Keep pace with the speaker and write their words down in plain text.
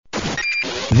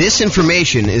This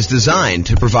information is designed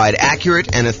to provide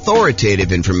accurate and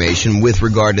authoritative information with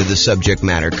regard to the subject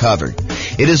matter covered.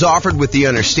 It is offered with the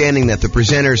understanding that the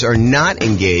presenters are not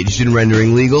engaged in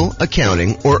rendering legal,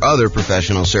 accounting, or other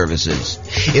professional services.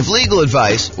 If legal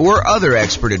advice or other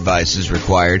expert advice is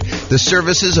required, the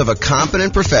services of a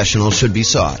competent professional should be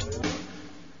sought.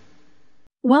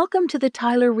 Welcome to the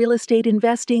Tyler Real Estate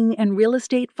Investing and Real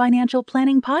Estate Financial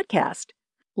Planning Podcast.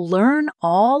 Learn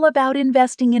all about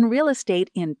investing in real estate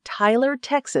in Tyler,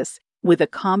 Texas, with a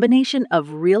combination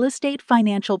of real estate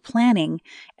financial planning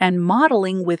and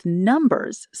modeling with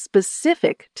numbers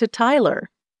specific to Tyler,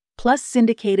 plus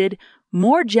syndicated,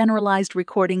 more generalized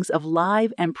recordings of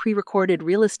live and pre-recorded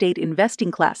real estate investing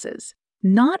classes,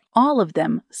 not all of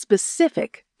them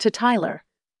specific to Tyler.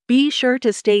 Be sure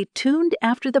to stay tuned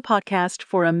after the podcast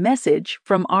for a message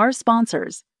from our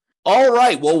sponsors. All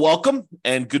right. Well, welcome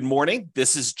and good morning.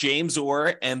 This is James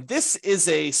Orr, and this is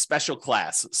a special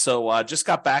class. So just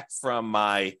got back from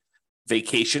my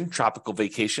vacation, tropical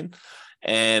vacation,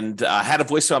 and had a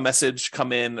voicemail message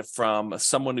come in from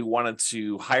someone who wanted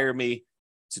to hire me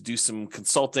to do some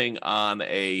consulting on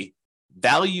a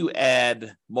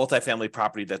value-add multifamily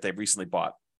property that they've recently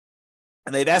bought.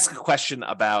 And they'd ask a question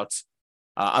about,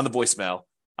 on the voicemail,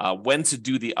 when to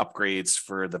do the upgrades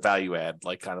for the value add,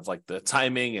 like kind of like the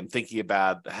timing and thinking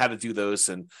about how to do those.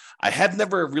 And I had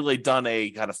never really done a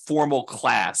kind of formal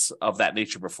class of that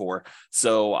nature before.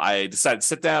 So I decided to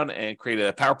sit down and create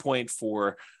a PowerPoint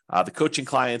for the coaching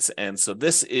clients. And so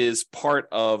this is part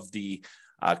of the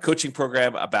coaching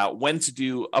program about when to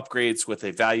do upgrades with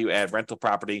a value add rental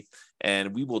property.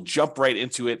 And we will jump right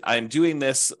into it. I'm doing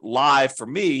this live for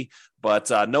me,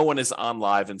 but no one is on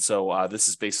live. And so this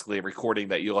is basically a recording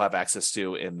that you'll have access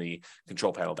to in the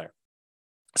control panel there.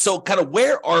 So kind of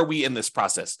where are we in this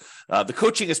process? The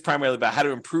coaching is primarily about how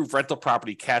to improve rental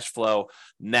property cash flow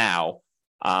now.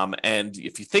 And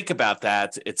if you think about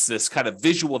that, it's this kind of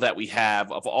visual that we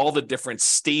have of all the different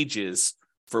stages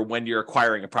for when you're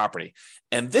acquiring a property.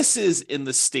 And this is in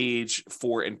the stage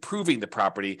for improving the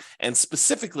property. And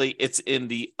specifically, it's in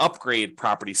the upgrade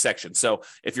property section. So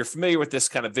if you're familiar with this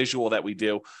kind of visual that we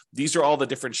do, these are all the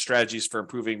different strategies for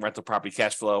improving rental property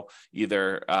cash flow,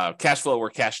 either cash flow or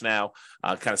cash now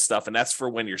kind of stuff. And that's for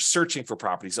when you're searching for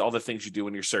properties, all the things you do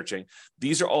when you're searching.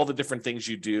 These are all the different things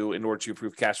you do in order to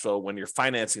improve cash flow when you're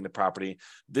financing the property.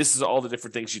 This is all the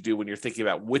different things you do when you're thinking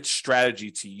about which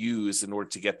strategy to use in order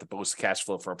to get the most cash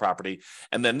flow for a property.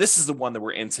 And then this is the one that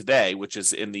we're in today, which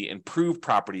is in the improved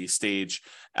property stage.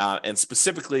 And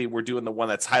specifically, we're doing the one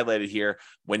that's highlighted here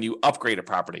when you upgrade a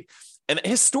property. And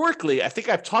historically, I think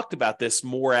I've talked about this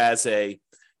more as a,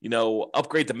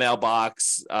 upgrade the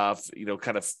mailbox,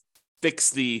 kind of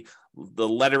fix the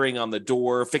lettering on the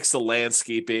door, fix the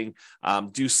landscaping,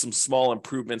 do some small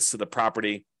improvements to the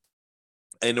property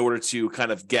in order to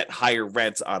kind of get higher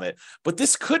rent on it. But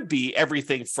this could be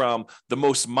everything from the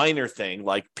most minor thing,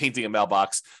 like painting a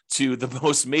mailbox, to the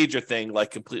most major thing, like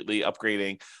completely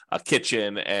upgrading a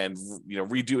kitchen and,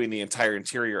 redoing the entire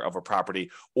interior of a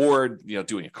property, or,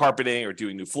 doing a carpeting or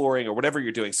doing new flooring or whatever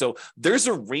you're doing. So there's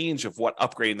a range of what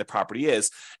upgrading the property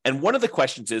is. And one of the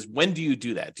questions is, when do you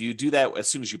do that? Do you do that as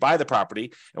soon as you buy the property?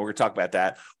 And we're going to talk about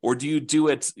that. Or do you do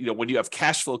it, when you have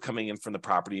cash flow coming in from the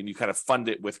property and you kind of fund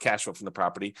it with cash flow from the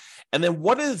property? And then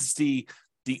what is the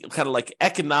kind of like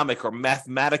economic or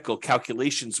mathematical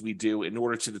calculations we do in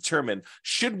order to determine,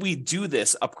 should we do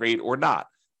this upgrade or not?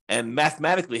 And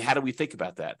mathematically, how do we think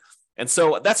about that? And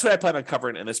so that's what I plan on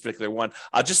covering in this particular one.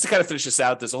 Just to kind of finish this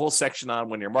out, there's a whole section on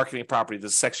when you're marketing property.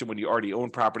 There's a section when you already own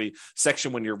property,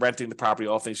 section when you're renting the property,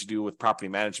 all things you do with property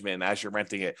management and as you're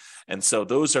renting it. And so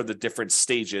those are the different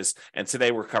stages. And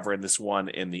today we're covering this one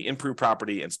in the improved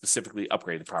property and specifically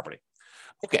upgraded property.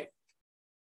 Okay.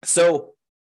 So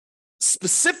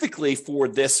specifically for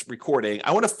this recording,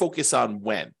 I want to focus on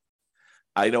when.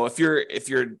 If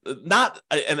you're not,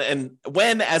 and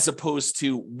when, as opposed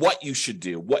to what you should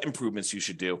do, what improvements you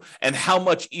should do, and how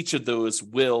much each of those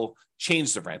will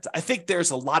change the rent. I think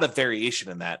there's a lot of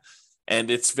variation in that, and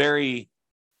it's very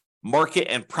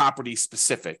market and property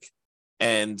specific.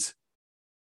 And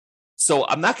so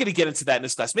I'm not going to get into that in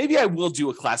this class. Maybe I will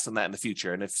do a class on that in the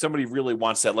future. And if somebody really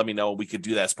wants that, let me know. We could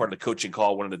do that as part of the coaching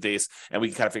call one of the days, and we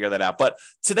can kind of figure that out. But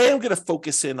today I'm going to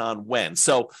focus in on when.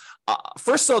 So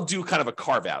first I'll do kind of a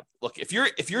carve out. Look, if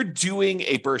you're doing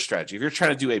a BRRRR strategy, if you're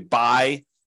trying to do a buy,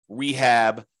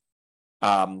 rehab,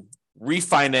 rent, then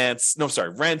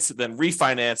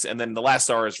refinance, and then the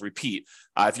last R is repeat.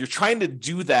 If you're trying to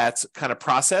do that kind of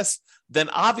process, then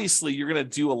obviously you're going to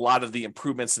do a lot of the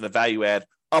improvements in the value add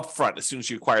upfront as soon as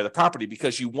you acquire the property,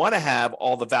 because you want to have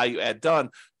all the value add done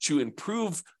to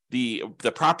improve the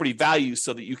property value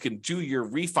so that you can do your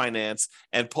refinance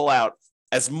and pull out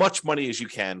as much money as you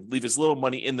can, leave as little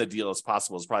money in the deal as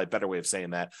possible is probably a better way of saying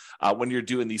that when you're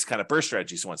doing these kind of burst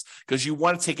strategies once, because you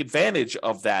want to take advantage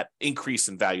of that increase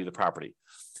in value of the property.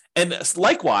 And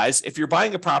likewise, if you're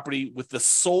buying a property with the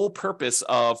sole purpose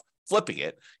of flipping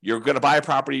it, you're going to buy a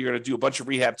property, you're going to do a bunch of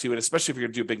rehab to it, especially if you're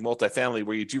going to do a big multifamily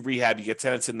where you do rehab, you get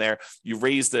tenants in there, you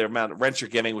raise the amount of rent you're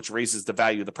getting, which raises the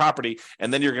value of the property,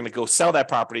 and then you're going to go sell that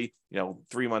property,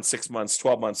 3 months, 6 months,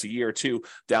 12 months, a year or two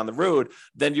down the road,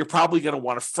 then you're probably going to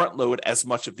want to front load as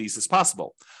much of these as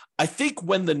possible. I think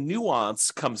when the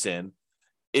nuance comes in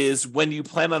is when you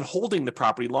plan on holding the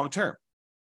property long term.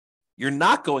 You're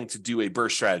not going to do a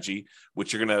burst strategy,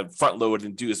 which you're going to front load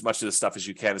and do as much of the stuff as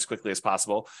you can as quickly as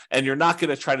possible. And you're not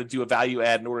going to try to do a value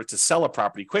add in order to sell a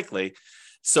property quickly.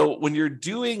 So when you're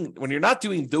not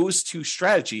doing those two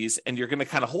strategies and you're going to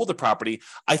kind of hold the property,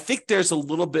 I think there's a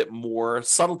little bit more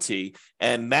subtlety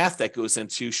and math that goes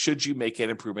into should you make an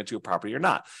improvement to a property or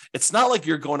not. It's not like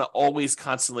you're going to always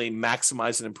constantly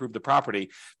maximize and improve the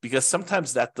property, because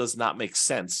sometimes that does not make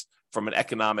sense from an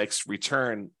economics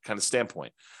return kind of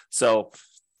standpoint. So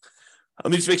let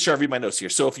me just make sure I read my notes here.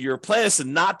 So if your plan is to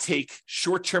not take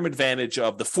short-term advantage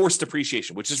of the forced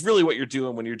appreciation, which is really what you're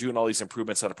doing when you're doing all these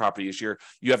improvements on a property, is you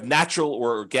have natural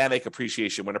or organic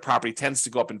appreciation when a property tends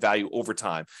to go up in value over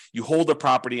time. You hold a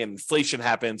property and inflation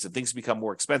happens and things become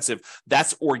more expensive.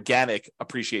 That's organic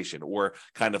appreciation, or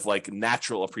kind of like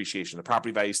natural appreciation. The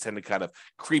property values tend to kind of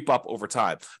creep up over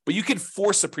time. But you can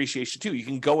force appreciation too. You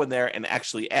can go in there and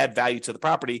actually add value to the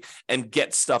property and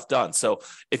get stuff done. So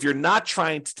if you're not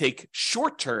trying to take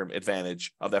short-term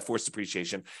advantage of that forced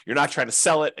appreciation, you're not trying to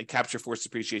sell it and capture forced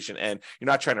appreciation, and you're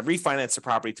not trying to refinance the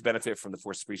property to benefit from the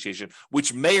forced appreciation,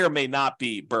 which may or may not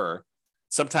be BRRRR.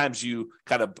 Sometimes you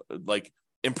kind of like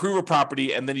improve a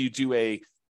property and then you do a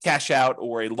cash out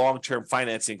or a long-term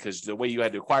financing because the way you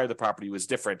had to acquire the property was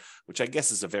different, which I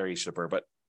guess is a variation of BRRRR, but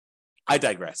I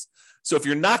digress. So if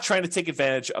you're not trying to take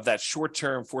advantage of that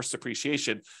short-term forced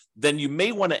appreciation, then you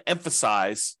may want to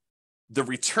emphasize the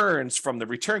returns from the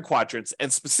return quadrants,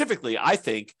 and specifically, I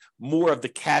think, more of the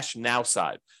cash now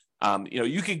side.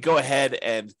 You could go ahead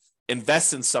and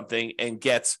invest in something and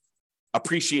get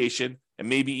appreciation and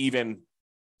maybe even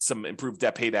some improved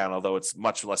debt pay down, although it's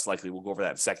much less likely. We'll go over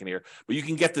that in a second here. But you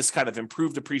can get this kind of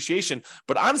improved appreciation.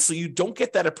 But honestly, you don't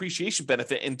get that appreciation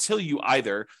benefit until you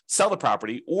either sell the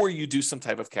property or you do some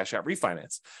type of cash out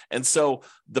refinance. And so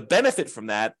the benefit from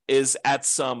that is at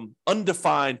some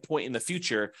undefined point in the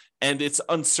future, and it's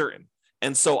uncertain.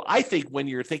 And so I think when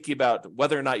you're thinking about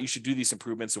whether or not you should do these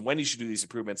improvements and when you should do these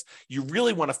improvements, you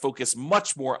really want to focus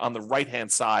much more on the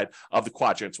right-hand side of the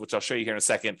quadrants, which I'll show you here in a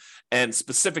second, and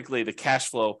specifically the cash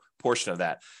flow portion of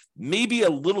that. Maybe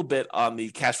a little bit on the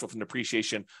cash flow from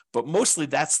depreciation, but mostly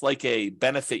that's like a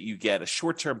benefit you get, a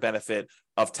short-term benefit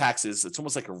of taxes. It's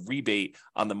almost like a rebate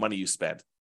on the money you spend.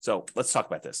 So let's talk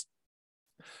about this.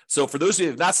 So for those of you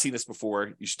who have not seen this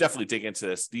before, you should definitely dig into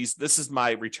this. This is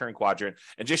my return quadrant,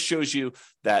 and just shows you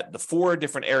that the 4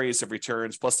 different areas of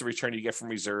returns plus the return you get from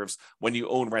reserves when you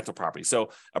own rental property. So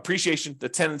appreciation, the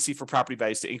tendency for property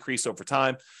values to increase over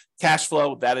time. Cash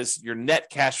flow, that is your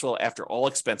net cash flow after all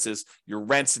expenses, your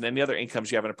rents and any other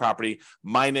incomes you have in a property,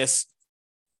 minus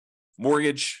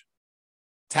mortgage,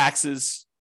 taxes,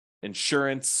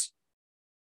 insurance,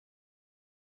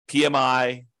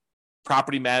 PMI,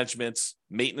 property management,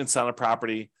 maintenance on a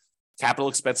property, capital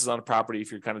expenses on a property,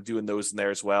 if you're kind of doing those in there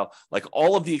as well. Like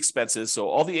all of the expenses, so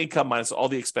all the income minus all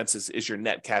the expenses is your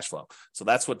net cash flow. So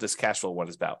that's what this cash flow one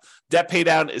is about. Debt pay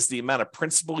down is the amount of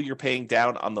principal you're paying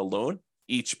down on the loan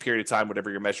each period of time,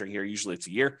 whatever you're measuring here. Usually it's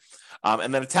a year.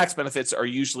 And then the tax benefits are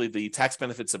usually the tax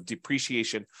benefits of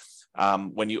depreciation.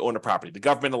 When you own a property, the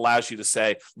government allows you to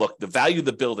say, look, the value of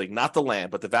the building, not the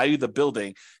land, but the value of the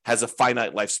building has a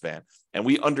finite lifespan. And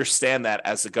we understand that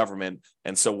as the government,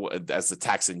 and so as the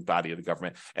taxing body of the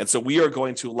government. And so we are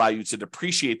going to allow you to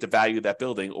depreciate the value of that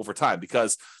building over time,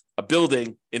 because a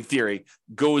building, in theory,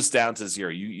 goes down to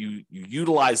zero. You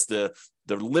utilize the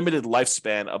limited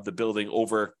lifespan of the building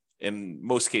over, in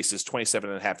most cases, 27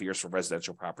 and a half years for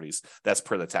residential properties. That's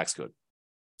per the tax code.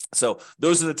 So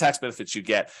those are the tax benefits you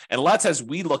get. And a lot of times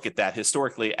we look at that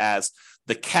historically as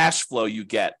the cash flow you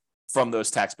get from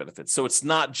those tax benefits. So it's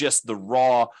not just the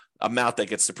raw amount that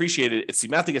gets depreciated. It's the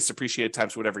amount that gets depreciated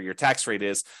times whatever your tax rate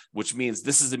is, which means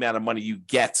this is the amount of money you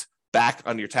get back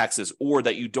on your taxes, or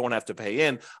that you don't have to pay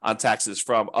in on taxes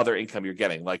from other income you're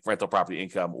getting, like rental property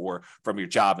income or from your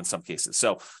job in some cases.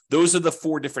 So those are the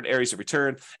 4 different areas of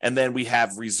return. And then we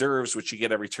have reserves, which you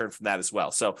get a return from that as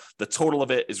well. So the total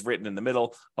of it is written in the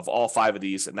middle of all 5 of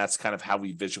these. And that's kind of how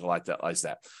we visualize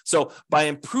that. So by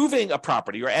improving a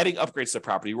property or adding upgrades to the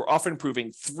property, we're often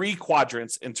improving 3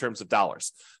 quadrants in terms of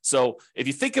dollars. So if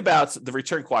you think about the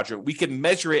return quadrant, we can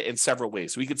measure it in several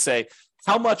ways. We could say,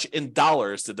 how much in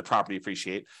dollars did the property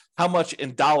appreciate? How much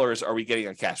in dollars are we getting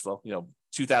on cash flow?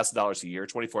 $2,000 a year,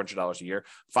 $2,400 a year,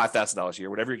 $5,000 a year,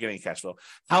 whatever you're getting in cash flow.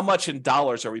 How much in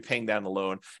dollars are we paying down the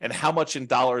loan? And how much in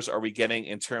dollars are we getting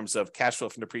in terms of cash flow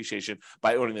from depreciation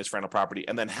by owning this rental property?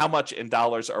 And then how much in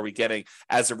dollars are we getting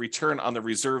as a return on the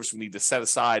reserves we need to set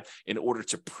aside in order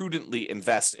to prudently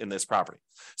invest in this property?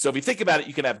 So if you think about it,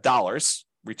 you can have dollars,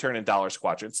 return in dollars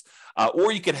quadrants,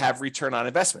 or you could have return on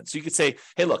investment. So you could say,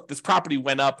 hey, look, this property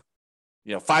went up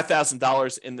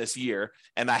 $5,000 in this year,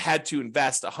 and I had to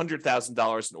invest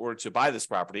 $100,000 in order to buy this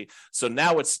property. So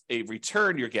now it's a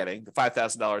return you're getting, the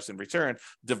 $5,000 in return,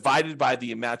 divided by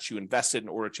the amount you invested in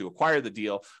order to acquire the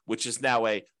deal, which is now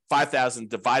a $5,000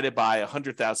 divided by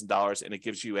 $100,000, and it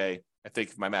gives you I think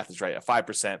if my math is right, a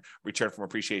 5% return from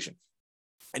appreciation.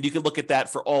 And you can look at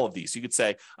that for all of these. You could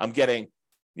say, I'm getting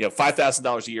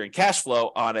 $5,000 a year in cash flow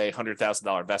on a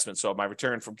 $100,000 investment. So my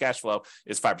return from cash flow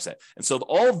is 5%. And so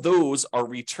all of those are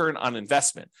return on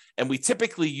investment. And we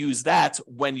typically use that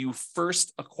when you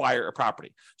first acquire a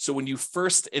property. So when you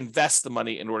first invest the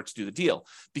money in order to do the deal,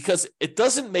 because it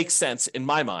doesn't make sense in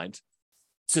my mind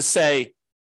to say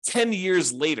 10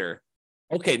 years later,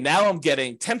 okay, now I'm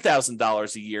getting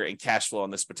 $10,000 a year in cash flow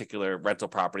on this particular rental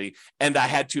property, and I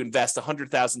had to invest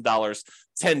 $100,000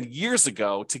 10 years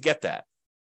ago to get that.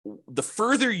 The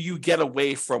further you get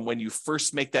away from when you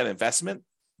first make that investment,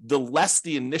 the less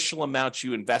the initial amount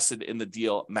you invested in the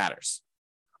deal matters.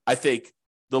 I think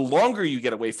the longer you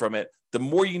get away from it, the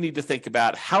more you need to think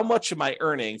about how much am I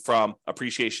earning from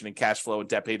appreciation and cash flow and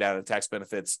debt pay down and tax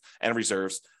benefits and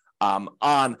reserves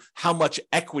on how much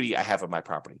equity I have in my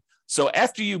property. So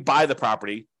after you buy the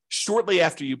property, shortly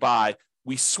after you buy,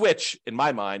 we switch, in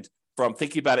my mind, from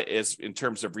thinking about it as in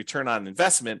terms of return on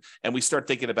investment, and we start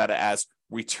thinking about it as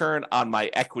return on my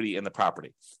equity in the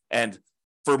property. And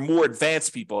for more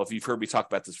advanced people, if you've heard me talk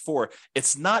about this before,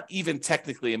 it's not even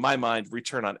technically, in my mind,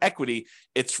 return on equity.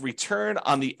 It's return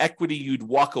on the equity you'd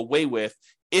walk away with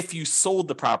if you sold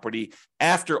the property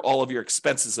after all of your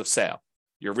expenses of sale,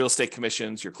 your real estate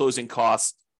commissions, your closing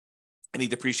costs, any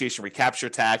depreciation recapture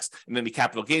tax, and any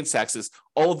capital gains taxes.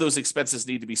 All of those expenses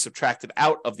need to be subtracted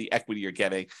out of the equity you're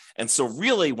getting. And so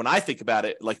really, when I think about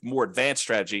it, like more advanced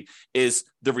strategy is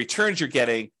the returns you're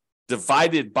getting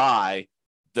divided by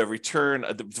the return,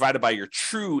 divided by your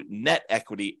true net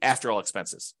equity after all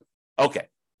expenses. Okay,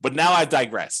 but now I've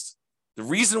digressed. The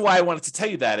reason why I wanted to tell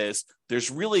you that is there's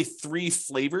really 3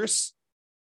 flavors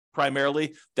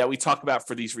primarily that we talk about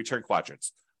for these return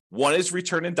quadrants. One is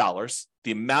return in dollars,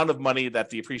 the amount of money that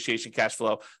the appreciation, cash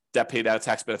flow, debt paid out,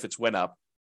 tax benefits went up.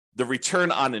 The return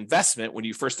on investment, when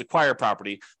you first acquire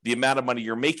property, the amount of money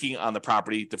you're making on the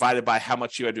property divided by how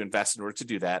much you had to invest in order to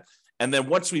do that. And then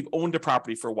once we've owned a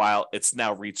property for a while, it's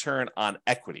now return on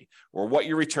equity, or what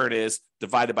your return is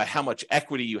divided by how much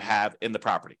equity you have in the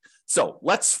property. So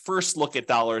let's first look at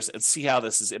dollars and see how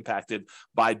this is impacted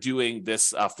by doing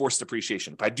this forced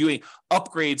depreciation, by doing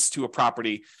upgrades to a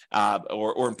property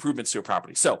or improvements to a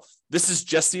property. So this is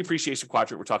just the appreciation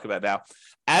quadrant we're talking about now.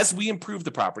 As we improve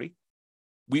the property,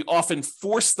 we often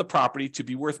force the property to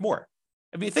be worth more.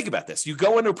 I mean, think about this. You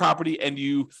go into a property and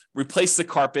you replace the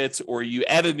carpets, or you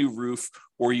add a new roof,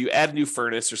 or you add a new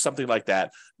furnace or something like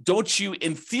that. Don't you,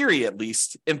 in theory at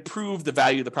least, improve the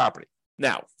value of the property?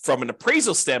 Now, from an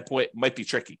appraisal standpoint, it might be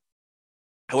tricky.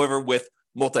 However, with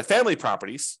multifamily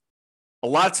properties, a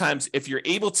lot of times if you're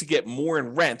able to get more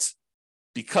in rent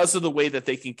because of the way that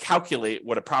they can calculate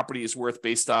what a property is worth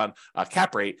based on a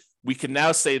cap rate, we can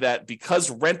now say that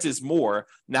because rent is more,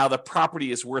 now the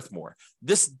property is worth more.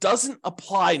 This doesn't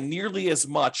apply nearly as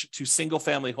much to single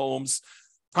family homes,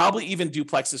 probably even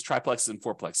duplexes, triplexes, and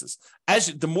fourplexes. As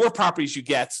the more properties you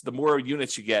get, the more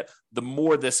units you get, the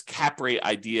more this cap rate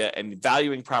idea and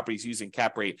valuing properties using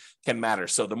cap rate can matter.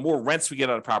 So the more rents we get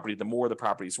on a property, the more the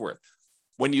property is worth.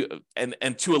 When you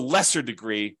and to a lesser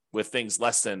degree with things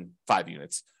less than 5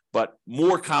 units, but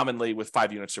more commonly with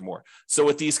 5 units or more. So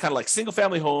with these kind of like single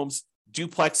family homes,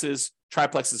 duplexes,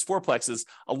 triplexes, fourplexes,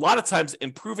 a lot of times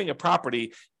improving a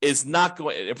property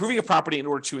in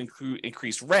order to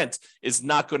increase rent is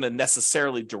not going to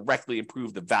necessarily directly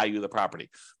improve the value of the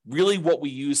property. Really what we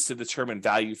use to determine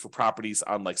value for properties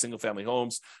on like single family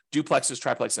homes, duplexes,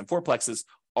 triplexes, and fourplexes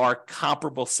are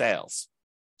comparable sales.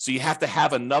 So you have to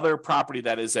have another property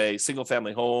that is a single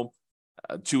family home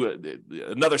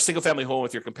another single family home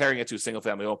if you're comparing it to a single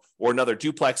family home, or another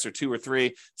duplex or 2 or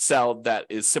 3 sell that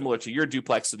is similar to your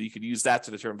duplex so that you could use that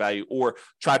to determine value, or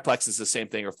triplex is the same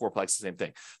thing, or fourplex is the same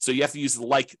thing. So you have to use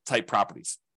like type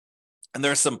properties. And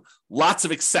there are lots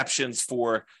of exceptions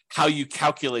for how you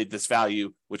calculate this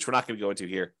value, which we're not going to go into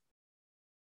here.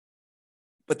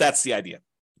 But that's the idea.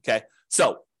 Okay.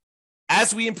 So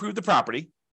as we improve the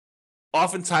property,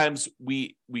 oftentimes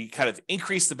we kind of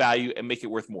increase the value and make it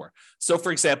worth more. So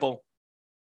for example,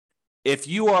 if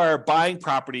you are buying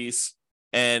properties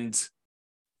and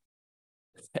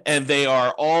they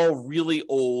are all really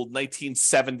old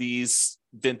 1970s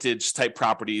vintage type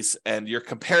properties, and you're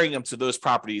comparing them to those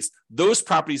properties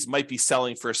might be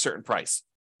selling for a certain price.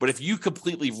 But if you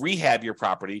completely rehab your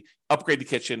property, upgrade the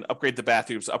kitchen, upgrade the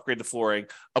bathrooms, upgrade the flooring,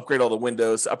 upgrade all the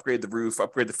windows, upgrade the roof,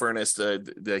 upgrade the furnace,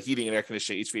 the heating and air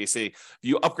conditioning, HVAC, if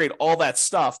you upgrade all that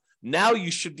stuff, now you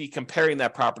should be comparing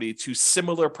that property to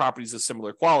similar properties of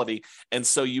similar quality. And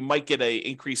so you might get an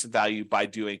increase in value by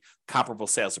doing comparable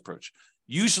sales approach.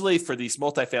 Usually for these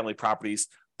multifamily properties,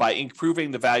 by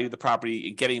improving the value of the property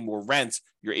and getting more rent,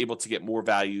 you're able to get more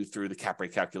value through the cap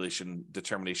rate calculation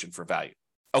determination for value.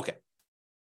 Okay.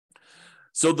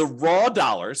 So the raw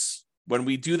dollars, when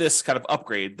we do this kind of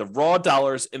upgrade, the raw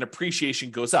dollars in appreciation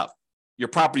goes up. Your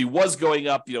property was going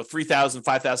up, $3,000,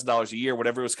 $5,000 a year,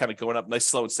 whatever it was kind of going up, nice,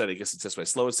 slow and steady. I guess it's this way,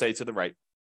 slow and steady to the right,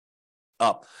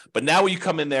 up. But now when you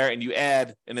come in there and you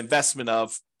add an investment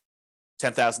of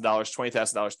 $10,000,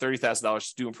 $20,000, $30,000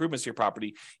 to do improvements to your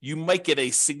property, you might get a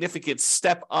significant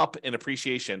step up in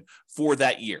appreciation for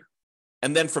that year.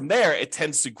 And then from there, it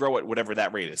tends to grow at whatever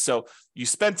that rate is. So you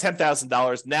spend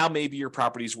 $10,000, now maybe your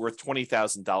property is worth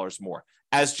 $20,000 more,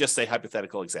 as just a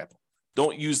hypothetical example.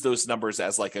 Don't use those numbers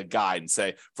as like a guide and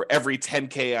say, for every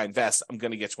 10K I invest, I'm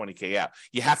going to get 20K out.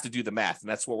 You have to do the math, and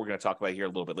that's what we're going to talk about here a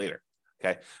little bit later.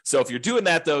 Okay. So if you're doing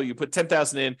that, though, you put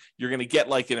 10,000 in, you're going to get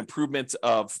like an improvement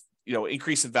of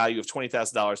increase in value of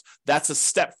 $20,000. That's a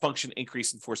step function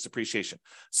increase in forced depreciation.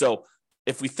 So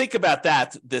if we think about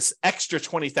that, this extra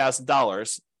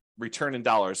 $20,000 return in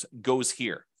dollars goes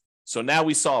here. So now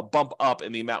we saw a bump up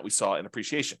in the amount we saw in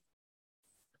appreciation.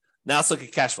 Now let's look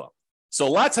at cash flow. So a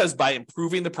lot of times by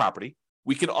improving the property,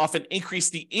 we can often increase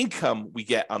the income we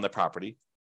get on the property.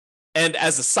 And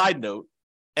as a side note,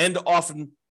 and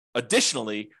often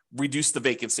additionally reduce the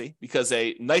vacancy, because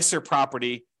a nicer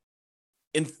property,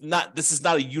 this is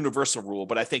not a universal rule,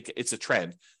 but I think it's a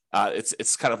trend.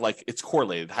 It's kind of like it's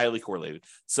correlated, highly correlated.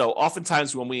 So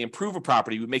oftentimes when we improve a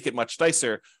property, we make it much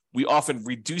nicer, we often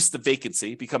reduce the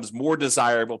vacancy, becomes more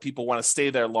desirable. People want to stay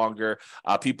there longer.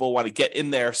 People want to get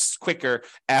in there quicker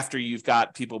after you've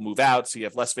got people move out, so you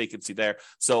have less vacancy there.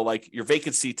 So like your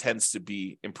vacancy tends to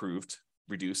be improved,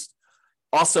 reduced.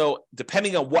 Also,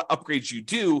 depending on what upgrades you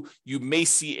do, you may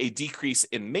see a decrease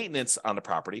in maintenance on the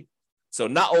property. So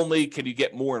not only can you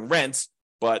get more in rent,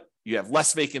 but you have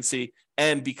less vacancy.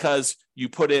 And because you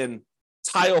put in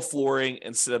tile flooring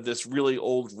instead of this really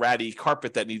old ratty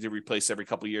carpet that needs to be replaced every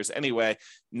couple of years anyway,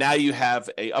 now you have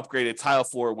a upgraded tile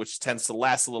floor, which tends to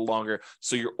last a little longer.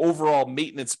 So your overall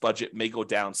maintenance budget may go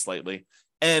down slightly.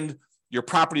 And your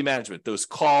property management, those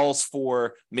calls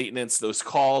for maintenance, those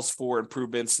calls for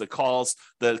improvements, the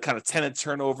kind of tenant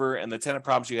turnover and the tenant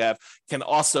problems you have can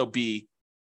also be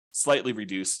slightly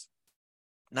reduced.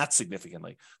 Not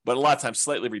significantly, but a lot of times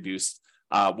slightly reduced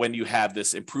when you have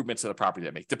this improvement to the property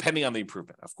that make, depending on the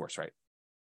improvement, of course, right?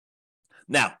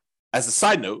 Now, as a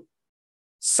side note,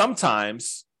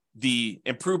 sometimes the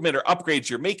improvement or upgrades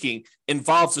you're making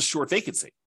involves a short vacancy,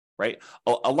 right?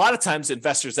 A lot of times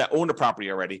investors that own a property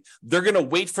already, they're going to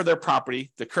wait for their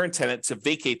property, the current tenant, to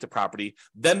vacate the property.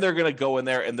 Then they're going to go in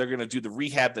there and they're going to do the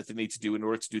rehab that they need to do in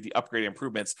order to do the upgrade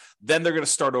improvements. Then they're going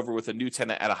to start over with a new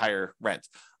tenant at a higher rent.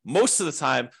 Most of the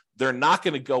time, they're not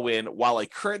going to go in while a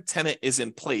current tenant is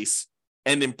in place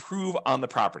and improve on the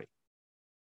property,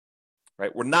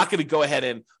 right? We're not going to go ahead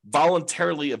and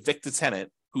voluntarily evict the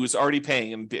tenant who is already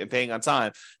paying and paying on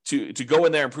time to go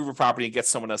in there, improve a property, and get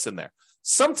someone else in there.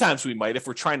 Sometimes we might if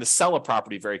we're trying to sell a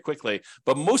property very quickly,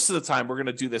 but most of the time we're going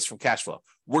to do this from cash flow.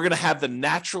 We're going to have the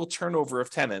natural turnover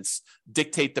of tenants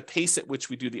dictate the pace at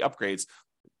which we do the upgrades,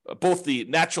 both the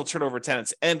natural turnover of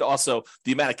tenants and also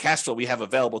the amount of cash flow we have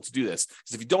available to do this.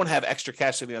 Because if you don't have extra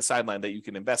cash sitting on the sideline that you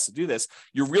can invest to do this,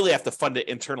 you really have to fund it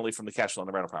internally from the cash flow on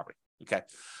the rental property. Okay.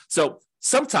 So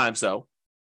sometimes though,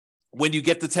 when you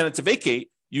get the tenant to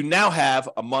vacate, you now have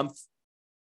a month,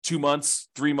 2 months,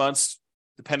 3 months,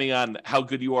 depending on how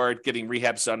good you are at getting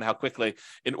rehabs done, how quickly,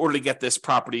 in order to get this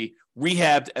property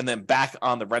rehabbed and then back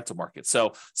on the rental market.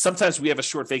 So sometimes we have a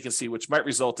short vacancy, which might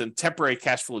result in temporary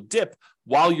cash flow dip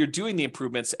while you're doing the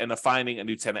improvements and finding a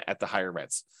new tenant at the higher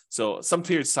rents. So some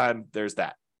periods of time, there's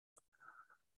that.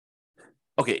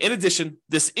 Okay, in addition,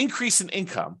 this increase in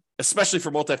income, especially for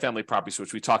multifamily properties,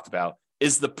 which we talked about,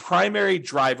 is the primary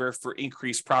driver for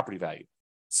increased property value.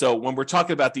 So when we're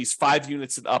talking about these 5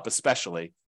 units and up,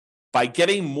 especially, by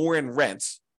getting more in rent,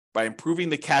 by improving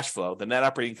the cash flow, the net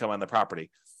operating income on the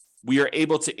property, we are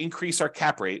able to increase our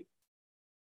cap rate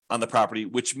on the property,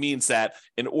 which means that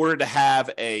in order to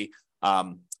have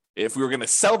if we were going to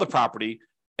sell the property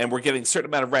and we're getting a certain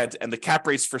amount of rent and the cap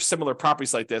rates for similar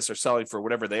properties like this are selling for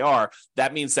whatever they are,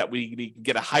 that means that we can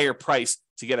get a higher price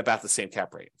to get about the same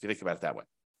cap rate, if you think about it that way.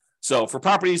 So for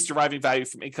properties deriving value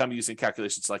from income using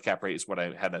calculations like cap rate is what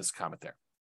I had as a comment there.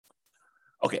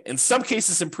 Okay, in some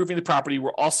cases, improving the property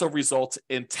will also result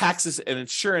in taxes and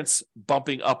insurance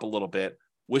bumping up a little bit,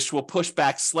 which will push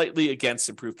back slightly against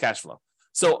improved cash flow.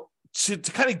 So to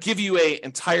kind of give you an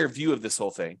entire view of this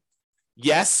whole thing,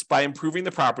 yes, by improving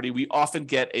the property, we often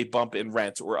get a bump in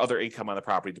rent or other income on the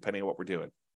property, depending on what we're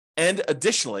doing. And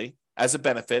additionally, as a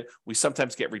benefit, we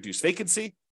sometimes get reduced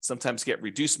vacancy, sometimes get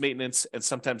reduced maintenance, and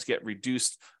sometimes get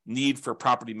reduced need for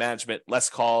property management, less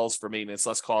calls for maintenance,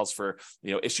 less calls for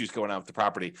issues going on with the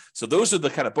property. So those are the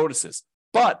kind of bonuses.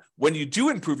 But when you do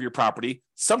improve your property,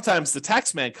 sometimes the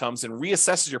tax man comes and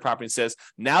reassesses your property and says,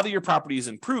 now that your property is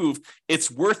improved, it's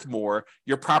worth more.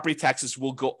 Your property taxes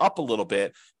will go up a little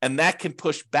bit, and that can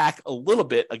push back a little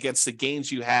bit against the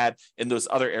gains you had in those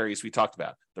other areas we talked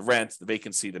about, the rent, the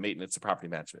vacancy, the maintenance, the property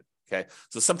management. Okay,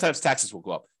 so sometimes taxes will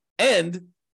go up. And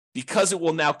because it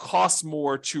will now cost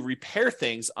more to repair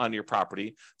things on your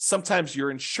property, sometimes your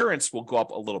insurance will go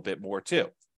up a little bit more too,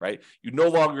 right? You no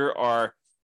longer are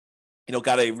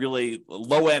got a really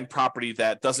low-end property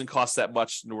that doesn't cost that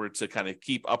much in order to kind of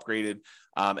keep upgraded.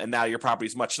 And now your property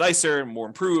is much nicer and more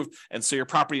improved. And so your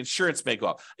property insurance may go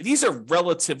up. These are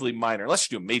relatively minor,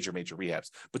 unless you do major rehabs,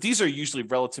 but these are usually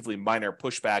relatively minor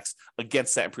pushbacks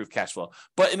against that improved cash flow.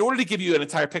 But in order to give you an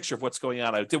entire picture of what's going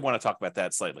on, I did want to talk about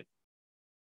that slightly.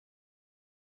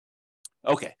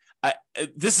 Okay.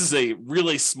 This is a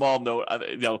really small note.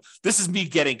 This is me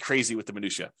getting crazy with the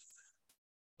minutia.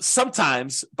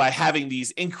 Sometimes by having these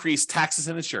increased taxes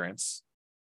and insurance,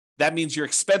 that means your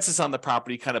expenses on the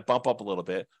property kind of bump up a little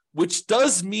bit, which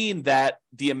does mean that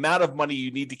the amount of money you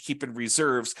need to keep in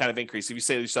reserves kind of increase. If you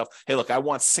say to yourself, hey, look, I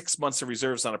want 6 months of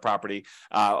reserves on a property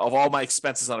of all my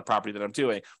expenses on a property that I'm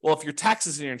doing. Well, if your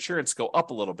taxes and your insurance go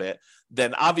up a little bit,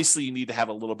 then obviously you need to have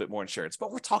a little bit more insurance.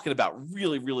 But we're talking about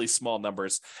really, really small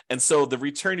numbers. And so the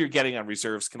return you're getting on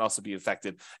reserves can also be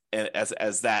affected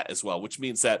as that as well, which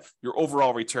means that your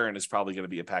overall return is probably going to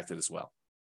be impacted as well.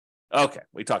 Okay,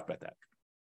 we talked about that.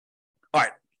 All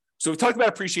right, so we talked about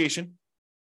appreciation.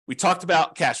 We talked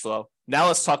about cash flow. Now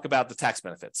let's talk about the tax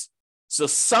benefits. So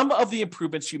some of the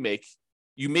improvements you make,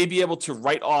 you may be able to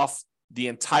write off the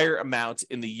entire amount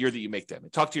in the year that you make them.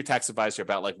 And talk to your tax advisor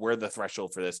about where the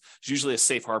threshold for this. It's usually a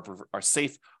safe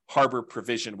harbor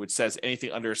provision, which says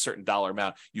anything under a certain dollar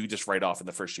amount, you just write off in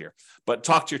the first year. But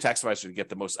talk to your tax advisor to get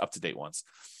the most up-to-date ones.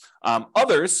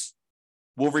 Others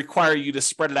will require you to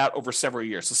spread it out over several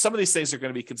years. So some of these things are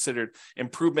going to be considered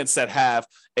improvements that have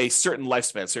a certain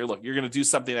lifespan. So look, you're going to do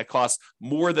something that costs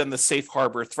more than the safe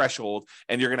harbor threshold,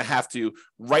 and you're going to have to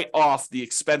write off the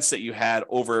expense that you had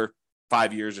over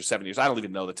 5 years or 7 years. I don't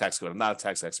even know the tax code. I'm not a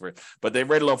tax expert, but they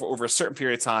write it over a certain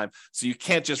period of time. So you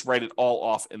can't just write it all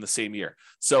off in the same year.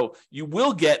 So you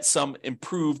will get some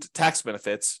improved tax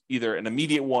benefits, either an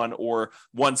immediate one or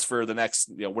ones for the next,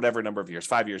 whatever number of years,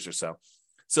 5 years or so.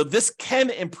 So this can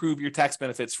improve your tax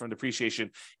benefits from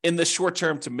depreciation in the short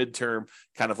term to midterm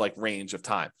kind of range of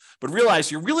time. But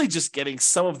realize you're really just getting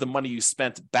some of the money you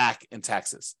spent back in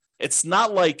taxes. It's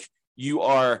not like you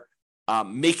are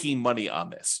making money on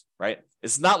this, right?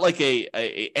 It's not like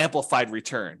a amplified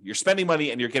return. You're spending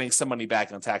money and you're getting some money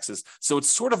back on taxes. So it's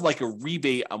sort of like a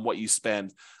rebate on what you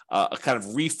spend, a kind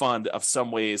of refund of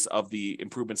some ways of the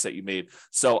improvements that you made.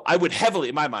 So I would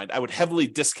heavily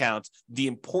discount the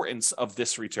importance of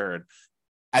this return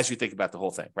as you think about the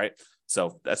whole thing, right?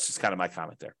 So that's just kind of my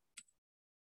comment there.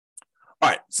 All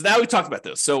right, so now we talked about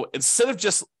this. So instead of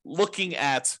just looking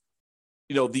at,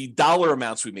 the dollar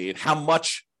amounts we made, how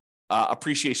much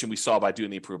appreciation we saw by doing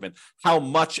the improvement, how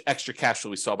much extra cash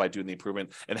flow we saw by doing the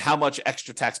improvement, and how much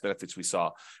extra tax benefits we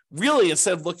saw. Really,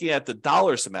 instead of looking at the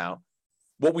dollars amount,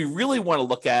 what we really want to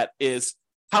look at is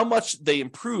how much they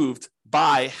improved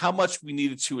by how much we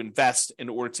needed to invest in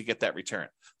order to get that return.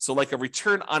 So like a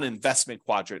return on investment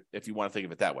quadrant, if you want to think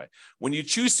of it that way. When you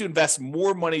choose to invest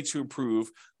more money to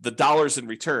improve the dollars in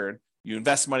return, you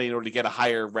invest money in order to get a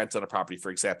higher rent on a property,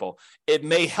 for example, it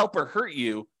may help or hurt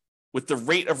you with the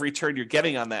rate of return you're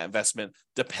getting on that investment,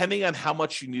 depending on how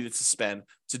much you needed to spend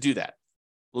to do that.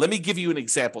 Let me give you an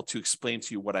example to explain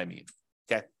to you what I mean,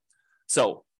 okay?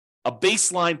 So a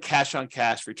baseline cash on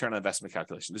cash return on investment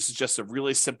calculation. This is just a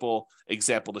really simple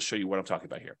example to show you what I'm talking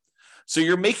about here. So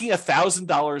you're making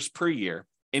 $1,000 per year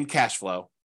in cash flow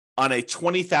on a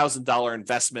 $20,000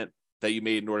 investment that you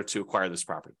made in order to acquire this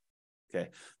property. Okay,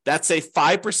 that's a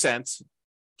 5%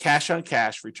 cash on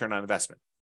cash return on investment.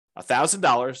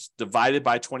 $1,000 divided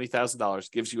by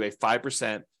 $20,000 gives you a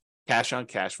 5% cash on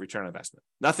cash return on investment.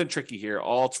 Nothing tricky here.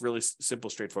 All it's really simple,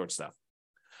 straightforward stuff.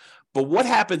 But what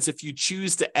happens if you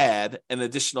choose to add an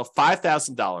additional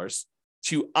 $5,000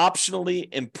 to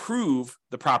optionally improve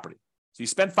the property? So you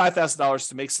spend $5,000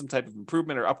 to make some type of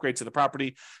improvement or upgrade to the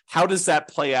property. How does that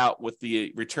play out with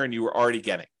the return you were already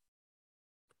getting?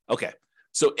 Okay,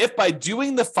 so if by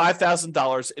doing the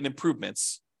 $5,000 in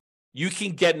improvements, you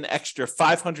can get an extra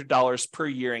 $500 per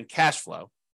year in cash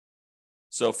flow.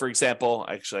 So for example,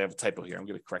 actually I have a typo here. I'm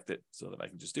going to correct it so that I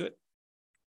can just do it.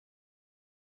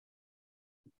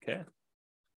 Okay.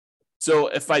 So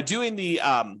if by doing the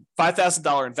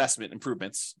 $5,000 investment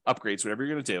improvements, upgrades, whatever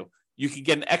you're going to do, you can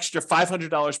get an extra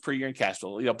 $500 per year in cash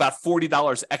flow. About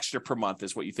 $40 extra per month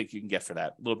is what you think you can get for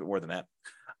that. A little bit more than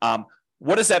that.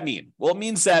 What does that mean? Well, it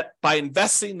means that by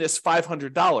investing this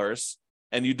 $500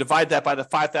 and you divide that by the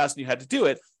 $5,000 you had to do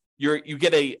it, you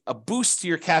get a boost to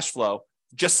your cash flow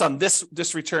just on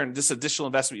this return, this additional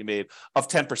investment you made of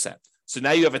 10%. So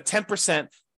now you have a 10%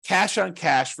 cash on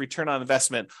cash return on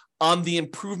investment on the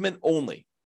improvement only.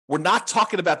 We're not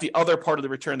talking about the other part of the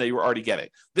return that you were already getting.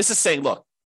 This is saying, look,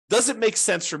 does it make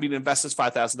sense for me to invest this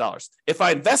 $5,000? If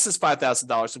I invest this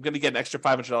 $5,000, I'm going to get an extra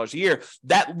 $500 a year.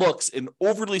 That looks an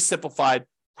overly simplified,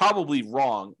 probably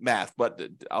wrong math, but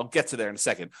I'll get to there in a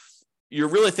second. You're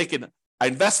really thinking, I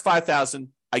invest $5,000,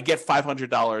 I get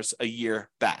 $500 a year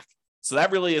back. So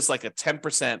that really is like a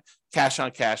 10% cash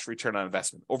on cash return on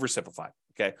investment, oversimplified.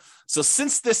 Okay. So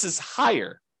since this is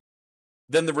higher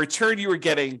than the return you were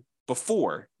getting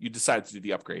before you decided to do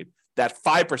the upgrade, that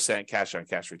 5% cash on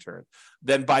cash return,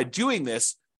 then by doing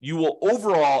this, you will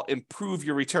overall improve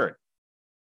your return.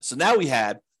 So now we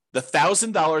had the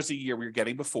 $1,000 a year we were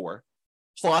getting before,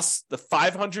 plus the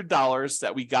 $500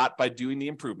 that we got by doing the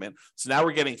improvement. So now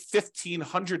we're getting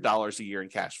 $1,500 a year in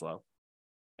cash flow.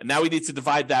 And now we need to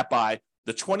divide that by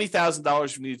the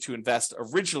 $20,000 we needed to invest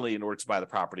originally in order to buy the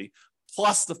property,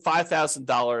 plus the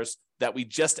 $5,000 that we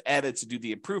just added to do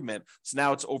the improvement. So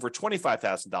now it's over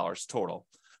 $25,000 total.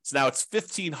 So now it's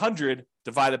 $1,500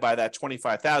 divided by that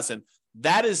 $25,000.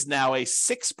 That is now a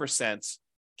 6%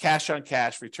 cash on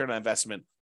cash return on investment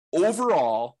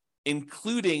overall,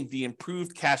 including the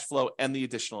improved cash flow and the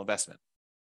additional investment.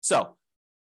 So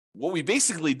what we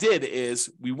basically did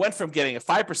is we went from getting a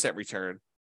 5% return.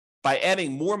 By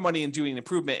adding more money and doing an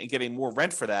improvement and getting more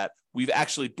rent for that, we've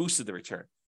actually boosted the return.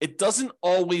 It doesn't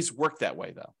always work that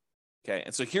way, though. Okay,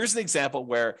 and so here's an example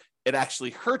where it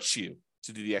actually hurts you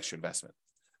to do the extra investment.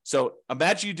 So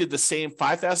imagine you did the same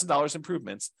 $5,000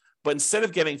 improvements, but instead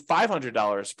of getting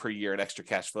 $500 per year in extra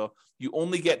cash flow, you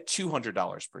only get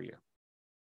 $200 per year.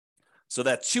 So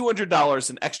that $200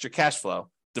 in extra cash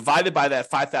flow divided by that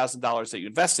 $5,000 that you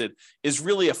invested is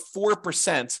really a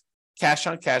 4% cash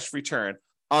on cash return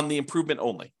on the improvement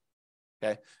only.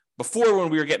 Okay. Before, when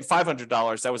we were getting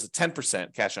 $500, that was a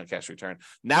 10% cash on cash return.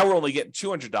 Now we're only getting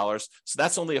 $200. So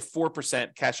that's only a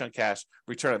 4% cash on cash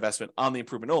return on investment on the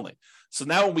improvement only. So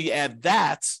now when we add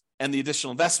that and the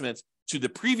additional investment to the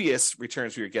previous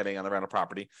returns we were getting on the rental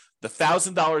property, the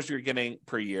 $1,000 we were getting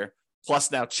per year,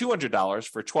 plus now $200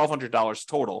 for $1,200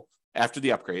 total after the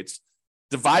upgrades,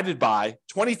 divided by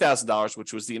 $20,000,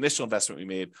 which was the initial investment we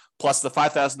made, plus the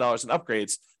 $5,000 in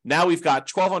upgrades. Now we've got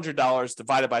 $1,200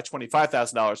 divided by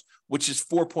 $25,000, which is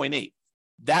 4.8.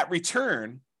 That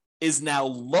return is now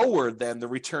lower than the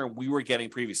return we were getting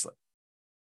previously.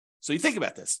 So you think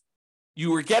about this.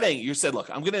 You said, look,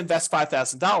 I'm going to invest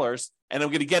 $5,000 and I'm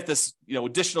going to get this,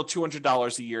 additional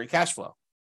 $200 a year in cash flow.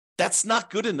 That's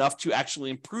not good enough to actually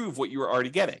improve what you were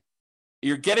already getting.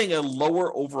 You're getting a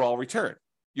lower overall return.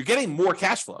 You're getting more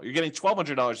cash flow. You're getting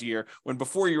 $1,200 a year when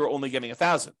before you were only getting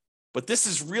 $1,000. But this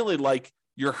is really like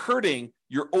you're hurting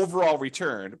your overall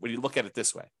return when you look at it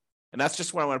this way. And that's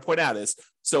just what I want to point out is,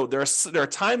 so there are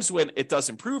times when it does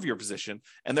improve your position,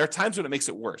 and there are times when it makes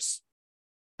it worse.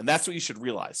 And that's what you should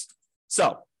realize.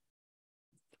 So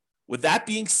with that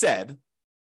being said,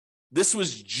 this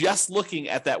was just looking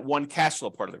at that one cash flow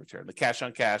part of the return, the cash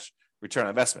on cash return on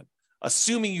investment,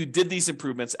 assuming you did these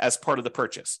improvements as part of the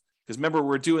purchase. Because remember,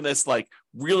 we're doing this like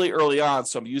really early on,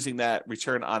 so I'm using that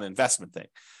return on investment thing.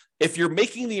 If you're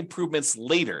making the improvements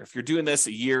later, if you're doing this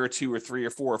a year or 2 or 3 or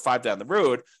 4 or 5 down the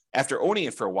road after owning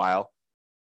it for a while,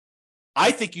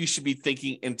 I think you should be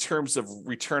thinking in terms of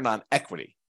return on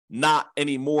equity, not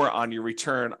anymore on your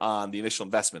return on the initial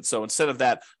investment. So instead of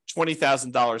that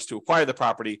 $20,000 to acquire the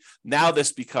property, now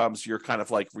this becomes your kind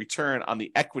of like return on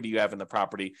the equity you have in the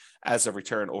property as a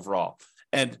return overall.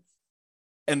 And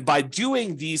by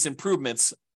doing these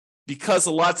improvements, because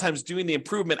a lot of times doing the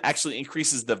improvement actually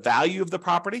increases the value of the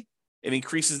property, it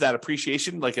increases that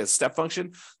appreciation like a step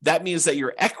function, that means that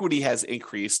your equity has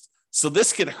increased. So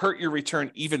this can hurt your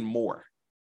return even more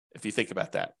if you think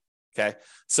about that. Okay.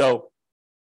 So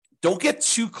don't get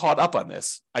too caught up on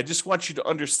this. I just want you to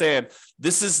understand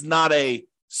this is not a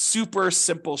super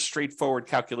simple, straightforward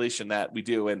calculation that we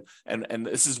do. And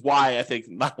this is why I think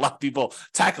not a lot of people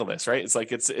tackle this, right? It's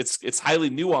like it's highly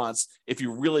nuanced if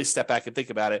you really step back and think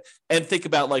about it and think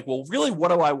about like, well, really,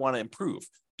 what do I want to improve?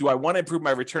 Do I want to improve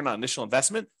my return on initial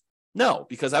investment? No,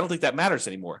 because I don't think that matters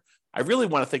anymore. I really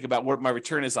want to think about what my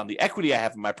return is on the equity I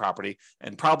have in my property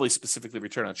and probably specifically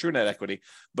return on true net equity.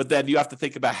 But then you have to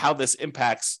think about how this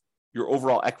impacts your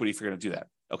overall equity if you're going to do that.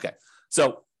 Okay.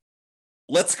 So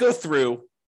let's go through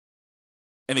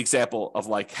an example of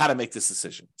like how to make this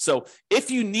decision. So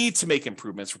if you need to make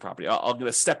improvements for property, I'm going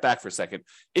to step back for a second.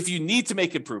 If you need to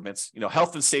make improvements,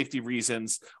 health and safety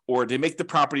reasons, or to make the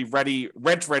property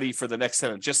rent ready for the next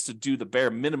tenant, just to do the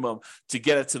bare minimum to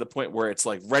get it to the point where it's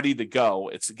like ready to go,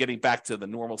 it's getting back to the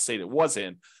normal state it was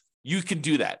in, you can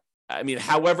do that. I mean,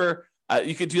 however,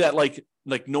 you can do that like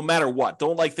no matter what.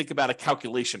 Don't think about a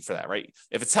calculation for that, right?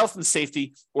 If it's health and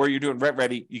safety or you're doing rent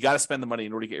ready, you got to spend the money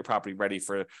in order to get your property ready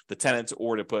for the tenants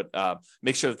or to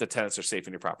make sure that the tenants are safe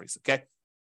in your properties, okay?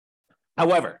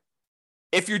 However,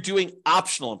 if you're doing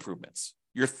optional improvements,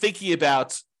 you're thinking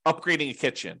about upgrading a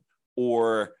kitchen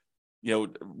or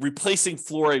replacing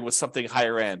flooring with something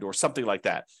higher end or something like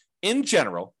that. In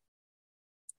general,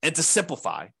 and to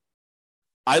simplify,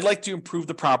 I'd like to improve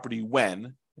the property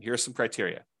when, here are some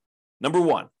criteria. Number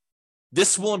one,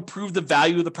 this will improve the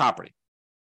value of the property.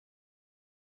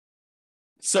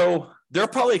 So there are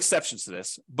probably exceptions to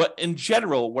this, but in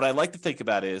general, what I like to think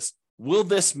about is, will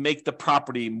this make the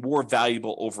property more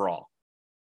valuable overall?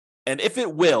 And if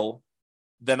it will,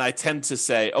 then I tend to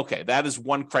say, okay, that is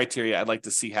one criteria I'd like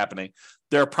to see happening.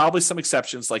 There are probably some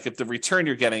exceptions, like if the return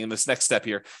you're getting in this next step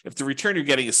here, if the return you're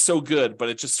getting is so good, but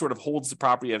it just sort of holds the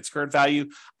property at its current value,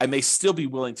 I may still be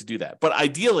willing to do that. But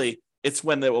ideally, it's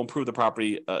when they will improve the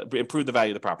property, improve the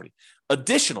value of the property.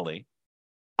 Additionally,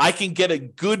 I can get a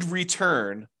good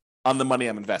return on the money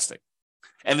I'm investing.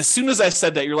 And as soon as I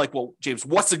said that, you're like, well, James,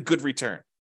 what's a good return?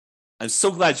 I'm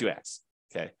so glad you asked.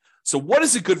 Okay. So what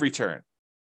is a good return?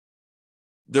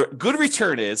 The good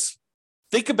return is,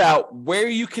 think about where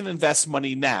you can invest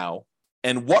money now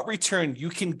and what return you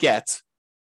can get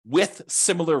with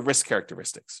similar risk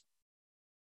characteristics.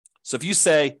 So if you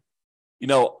say,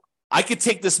 I could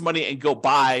take this money and go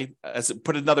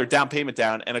put another down payment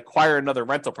down and acquire another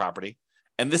rental property,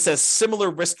 and this has similar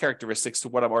risk characteristics to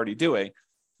what I'm already doing,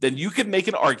 then you could make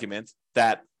an argument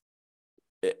that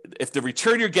if the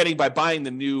return you're getting by buying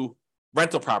the new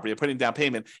rental property and putting down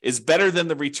payment is better than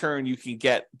the return you can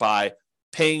get by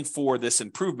paying for this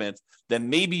improvement, then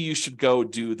maybe you should go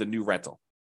do the new rental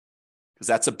because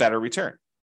that's a better return.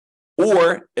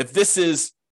 Or if this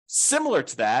is similar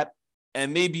to that,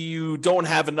 and maybe you don't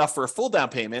have enough for a full down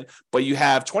payment, but you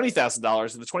have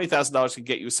 $20,000 and the $20,000 can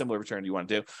get you a similar return you want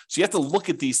to do. So you have to look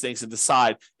at these things and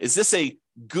decide, is this a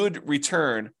good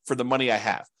return for the money I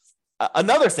have?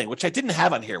 Another thing, which I didn't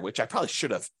have on here, which I probably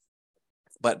should have,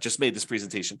 but just made this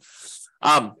presentation.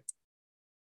 I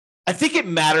think it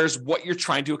matters what you're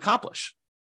trying to accomplish.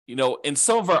 In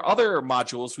some of our other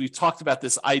modules, we've talked about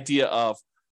this idea of,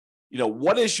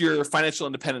 what is your financial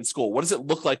independence goal? What does it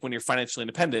look like when you're financially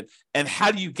independent? And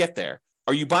how do you get there?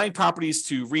 Are you buying properties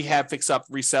to rehab, fix up,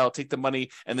 resell, take the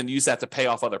money, and then use that to pay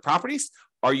off other properties?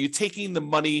 Are you taking the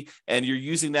money and you're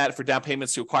using that for down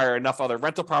payments to acquire enough other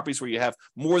rental properties where you have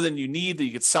more than you need that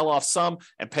you could sell off some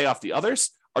and pay off the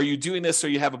others? Are you doing this so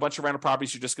you have a bunch of rental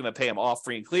properties, you're just going to pay them off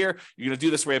free and clear? You're going to do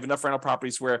this where you have enough rental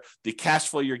properties where the cash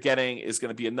flow you're getting is going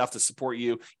to be enough to support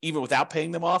you even without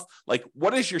paying them off? Like,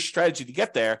 what is your strategy to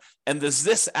get there? And does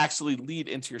this actually lead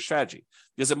into your strategy?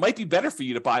 Because it might be better for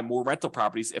you to buy more rental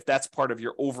properties if that's part of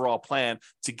your overall plan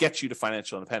to get you to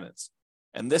financial independence.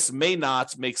 And this may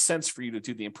not make sense for you to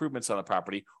do the improvements on the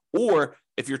property. Or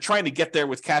if you're trying to get there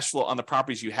with cash flow on the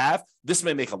properties you have, this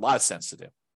may make a lot of sense to do.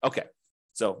 Okay,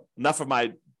 so enough of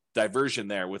my diversion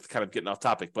there with kind of getting off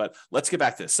topic, but let's get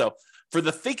back to this. So for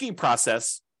the thinking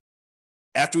process,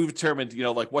 after we've determined,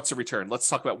 like what's a return, let's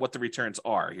talk about what the returns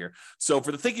are here. So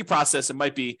for the thinking process, it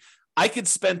might be, I could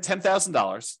spend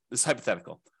 $10,000, this is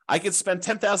hypothetical. I could spend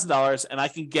 $10,000 and I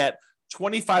can get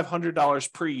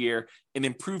 $2,500 per year in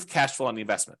improved cash flow on the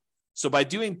investment. So by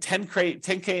doing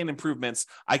 10K in improvements,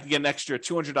 I can get an extra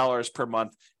 $200 per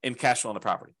month in cash flow on the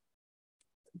property.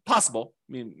 Possible.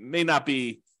 I mean, may not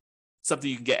be something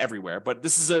you can get everywhere, but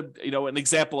this is an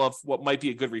example of what might be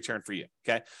a good return for you.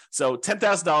 Okay. So $10,000,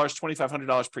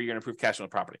 $2,500 per year in improved cash flow on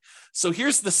the property. So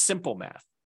here's the simple math,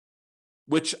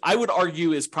 which I would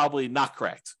argue is probably not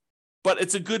correct, but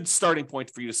it's a good starting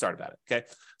point for you to start about it. Okay.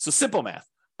 So simple math.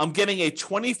 I'm getting a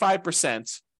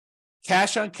 25%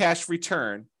 cash on cash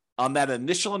return on that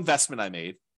initial investment I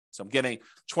made. So I'm getting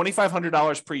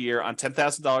 $2,500 per year on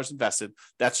 $10,000 invested.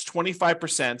 That's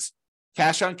 25%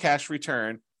 cash on cash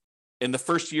return in the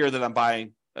first year that I'm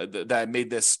buying, that I made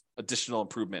this additional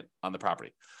improvement on the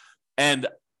property. And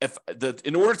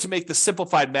in order to make the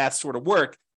simplified math sort of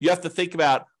work, you have to think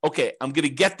about, okay, I'm going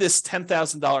to get this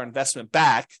 $10,000 investment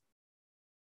back,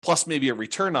 plus maybe a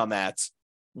return on that,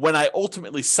 when I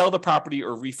ultimately sell the property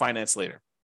or refinance later.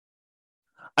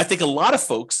 I think a lot of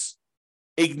folks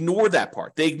ignore that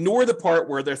part. They ignore the part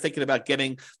where they're thinking about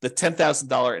getting the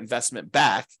 $10,000 investment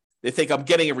back. They think I'm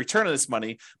getting a return on this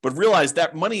money, but realize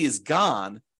that money is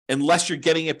gone unless you're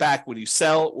getting it back when you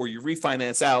sell or you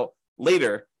refinance out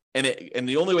later. And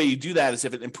the only way you do that is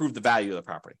if it improved the value of the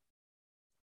property.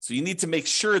 So you need to make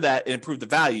sure that it improved the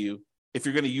value if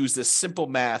you're going to use this simple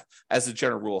math as a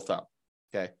general rule of thumb.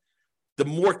 Okay. The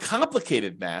more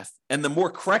complicated math and the more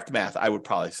correct math, I would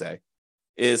probably say,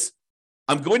 is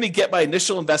I'm going to get my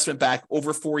initial investment back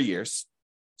over 4 years.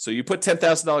 So you put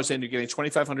 $10,000 in, you're getting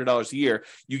 $2,500 a year.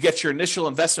 You get your initial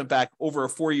investment back over a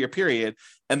 4-year period.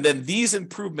 And then these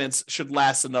improvements should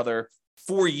last another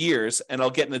 4 years. And I'll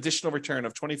get an additional return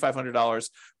of $2,500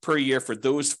 per year for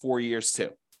those 4 years too.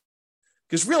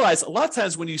 Because realize a lot of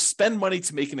times when you spend money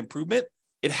to make an improvement,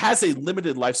 it has a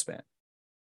limited lifespan.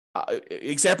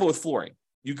 Example with flooring.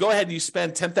 You go ahead and you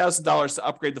spend $10,000 to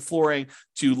upgrade the flooring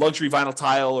to luxury vinyl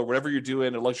tile or whatever you're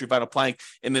doing, or luxury vinyl plank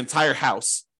in the entire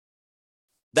house.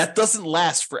 That doesn't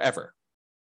last forever,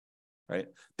 right?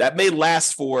 That may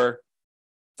last for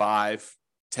 5,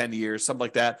 10 years, something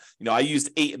like that. I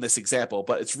used 8 in this example,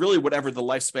 but it's really whatever the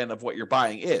lifespan of what you're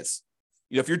buying is.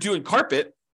 If you're doing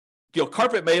carpet,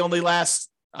 carpet may only last,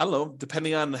 I don't know,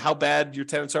 depending on how bad your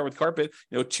tenants are with carpet,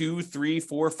 2, 3,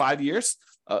 4, 5 years,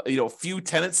 a few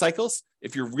tenant cycles.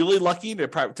 If you're really lucky, the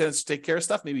private tenants take care of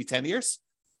stuff, maybe 10 years.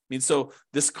 So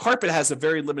this carpet has a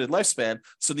very limited lifespan.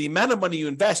 So the amount of money you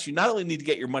invest, you not only need to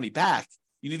get your money back,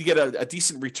 you need to get a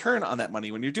decent return on that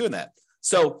money when you're doing that.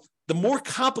 So the more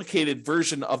complicated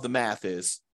version of the math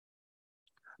is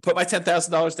put my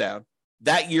 $10,000 down.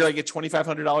 That year I get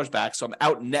 $2,500 back. So I'm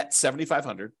out net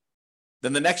 $7,500.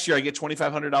 Then the next year I get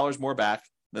 $2,500 more back.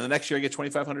 Then the next year I get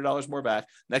 $2,500 more back.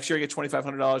 Next year I get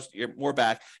 $2,500 more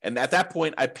back. And at that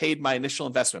point, I paid my initial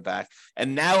investment back.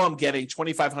 And now I'm getting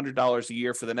 $2,500 a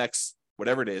year for the next,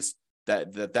 whatever it is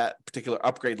that particular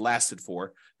upgrade lasted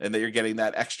for, and that you're getting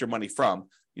that extra money from,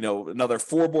 another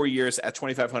 4 more years at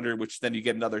 $2,500, which then you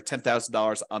get another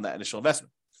 $10,000 on that initial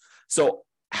investment. So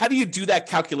how do you do that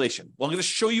calculation? Well, I'm going to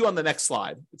show you on the next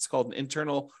slide. It's called an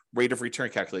internal rate of return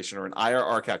calculation, or an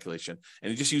IRR calculation.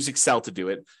 And you just use Excel to do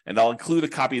it. And I'll include a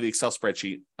copy of the Excel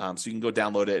spreadsheet so you can go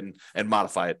download it and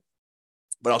modify it.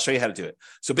 But I'll show you how to do it.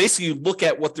 So basically, you look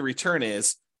at what the return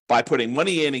is by putting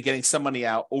money in and getting some money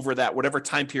out over that, whatever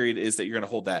time period is that you're going to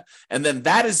hold that. And then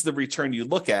that is the return you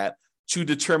look at to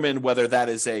determine whether that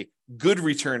is a good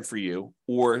return for you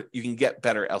or you can get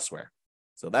better elsewhere.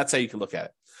 So that's how you can look at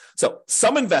it. So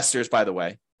some investors, by the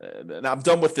way, and I'm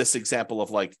done with this example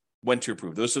of like when to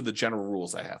approve. Those are the general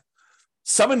rules I have.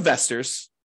 Some investors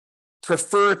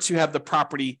prefer to have the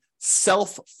property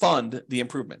self-fund the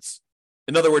improvements.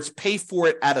 In other words, pay for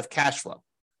it out of cash flow.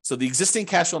 So the existing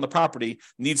cash flow on the property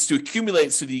needs to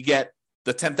accumulate so that you get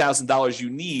the $10,000 you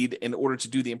need in order to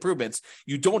do the improvements.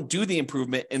 You don't do the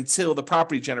improvement until the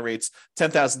property generates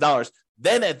 $10,000.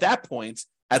 Then at that point,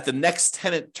 at the next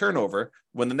tenant turnover,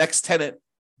 when the next tenant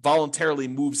voluntarily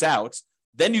moves out,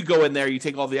 then you go in there, you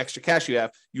take all the extra cash you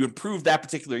have, you improve that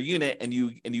particular unit, and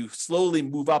you slowly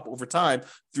move up over time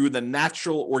through the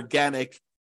natural organic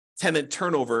tenant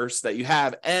turnovers that you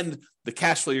have and the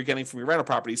cash flow you're getting from your rental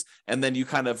properties, and then you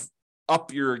kind of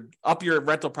up your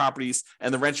rental properties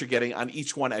and the rent you're getting on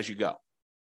each one as you go.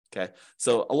 Okay,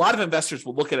 so a lot of investors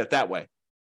will look at it that way.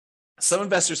 Some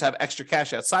investors have extra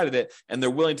cash outside of it, and they're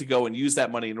willing to go and use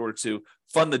that money in order to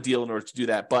fund the deal in order to do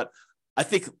that. But I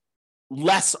think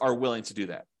less are willing to do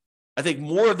that. I think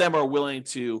more of them are willing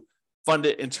to fund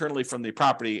it internally from the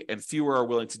property, and fewer are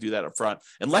willing to do that up front.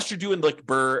 Unless you're doing like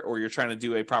BRRRR or you're trying to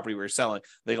do a property where you're selling,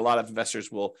 I think a lot of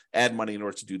investors will add money in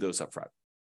order to do those up front.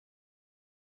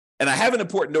 And I have an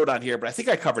important note on here, but I think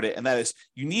I covered it, and that is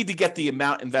you need to get the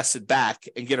amount invested back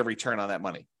and get a return on that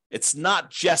money. It's not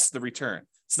just the return.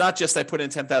 It's not just I put in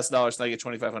 $10,000 and I get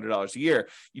 $2,500 a year.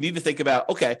 You need to think about,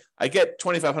 okay, I get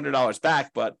 $2,500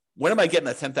 back, but when am I getting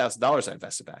that $10,000 I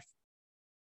invested back?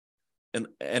 And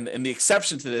the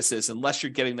exception to this is unless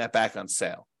you're getting that back on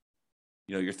sale.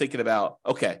 You're thinking about,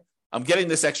 okay, I'm getting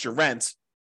this extra rent,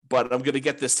 but I'm going to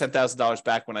get this $10,000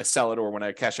 back when I sell it or when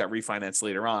I cash out refinance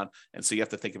later on. And so you have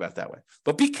to think about it that way.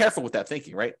 But be careful with that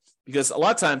thinking, right? Because a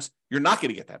lot of times you're not going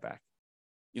to get that back,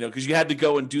 because you had to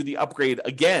go and do the upgrade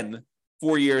again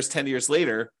 4 years, 10 years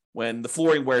later when the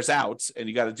flooring wears out and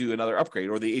you got to do another upgrade,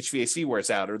 or the HVAC wears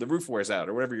out or the roof wears out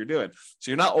or whatever you're doing.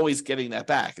 So you're not always getting that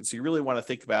back. And so you really want to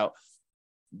think about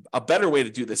a better way to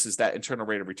do this is that internal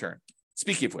rate of return.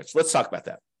 Speaking of which, let's talk about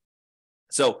that.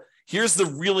 So here's to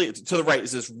the right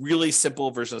is this really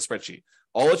simple version of the spreadsheet.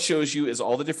 All it shows you is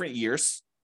all the different years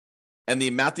and the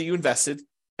amount that you invested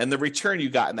and the return you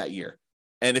got in that year.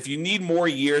 And if you need more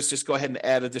years, just go ahead and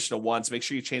add additional ones. Make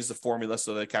sure you change the formula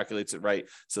so that it calculates it right.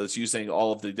 So it's using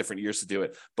all of the different years to do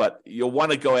it. But you'll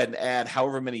want to go ahead and add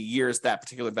however many years that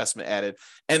particular investment added.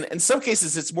 And in some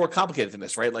cases, it's more complicated than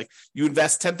this, right? Like you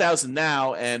invest $10,000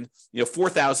 now and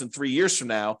 $4,000 3 years from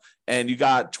now, and you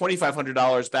got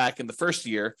 $2,500 back in the first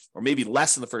year, or maybe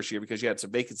less in the first year because you had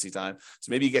some vacancy time.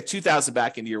 So maybe you get $2,000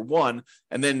 back in year one,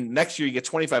 and then next year you get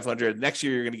 $2,500. Next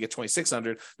year you're going to get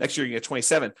 $2,600. Next year you get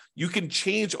 $2,700. You can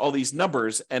change all these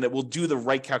numbers, and it will do the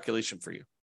right calculation for you.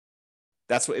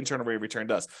 That's what internal rate of return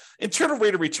does. Internal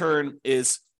rate of return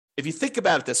is, if you think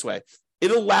about it this way,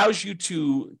 it allows you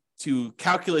to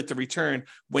calculate the return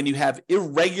when you have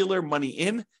irregular money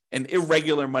in and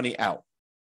irregular money out.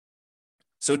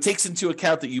 So it takes into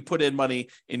account that you put in money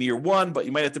in year one, but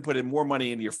you might have to put in more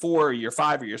money in year 4 or year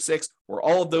 5 or year 6 or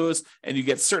all of those, and you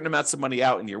get certain amounts of money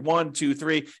out in year 1, 2,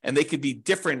 3, and they could be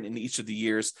different in each of the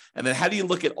years. And then how do you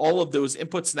look at all of those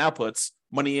inputs and outputs,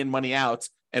 money in, money out,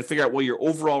 and figure out what your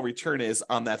overall return is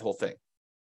on that whole thing?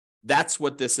 That's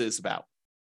what this is about.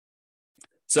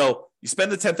 So you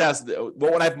spend the $10,000.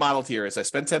 What I've modeled here is I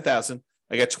spend $10,000.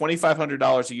 I got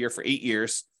 $2,500 a year for 8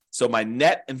 years. So my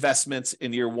net investments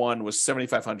in year one was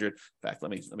 $7,500. In fact,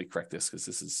 let me correct this because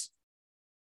this is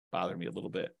bothering me a little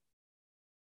bit.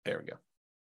 There we go.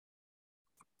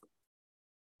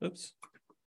 Oops.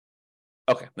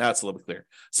 Okay, now it's a little bit clearer.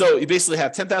 So you basically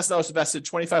have $10,000 invested,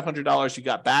 $2,500 you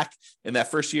got back in that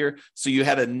first year. So you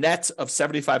had a net of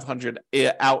 $7,500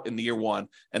 out in the year one,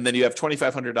 and then you have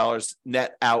 $2,500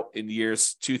 net out in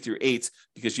years 2 through 8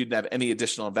 because you didn't have any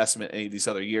additional investment any of these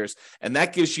other years, and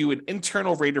that gives you an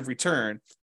internal rate of return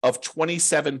of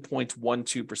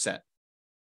 27.12%.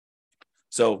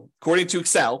 So according to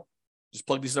Excel, just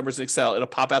plug these numbers in Excel, it'll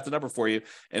pop out the number for you,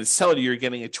 and it's telling you you're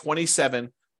getting a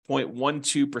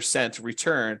 27.12%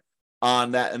 return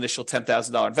on that initial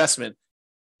 $10,000 investment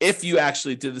if you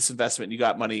actually did this investment and you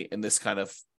got money in this kind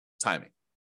of timing.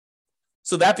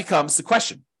 So that becomes the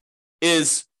question.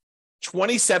 Is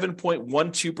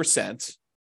 27.12%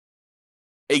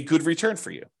 a good return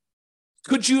for you?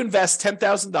 Could you invest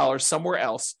 $10,000 somewhere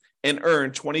else and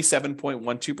earn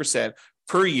 27.12%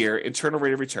 per year internal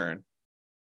rate of return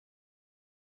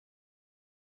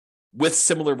with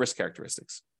similar risk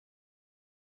characteristics?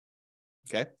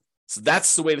 Okay, so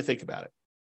that's the way to think about it.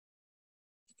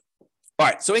 All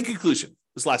right, so in conclusion,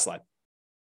 this last slide.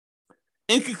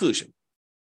 In conclusion,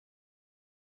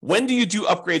 when do you do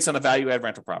upgrades on a value-add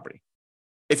rental property?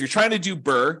 If you're trying to do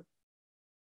BRRRR,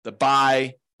 the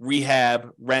buy, rehab,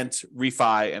 rent,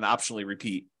 refi, and optionally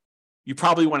repeat, you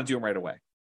probably want to do them right away.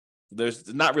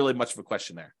 There's not really much of a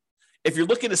question there. If you're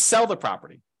looking to sell the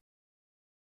property,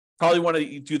 probably want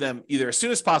to do them either as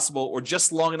soon as possible or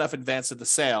just long enough in advance of the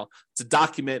sale to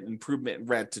document improvement in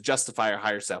rent to justify a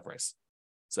higher sale price.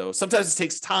 So sometimes it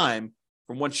takes time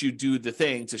from once you do the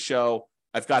thing to show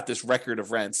I've got this record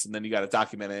of rents, and then you got to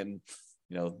document it, and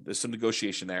there's some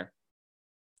negotiation there.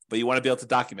 But you want to be able to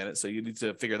document it, so you need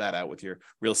to figure that out with your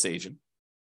real estate agent.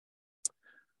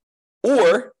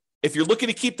 Or if you're looking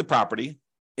to keep the property,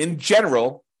 in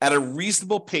general, at a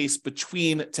reasonable pace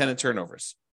between tenant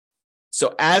turnovers.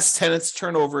 So as tenants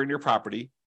turn over in your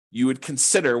property, you would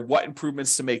consider what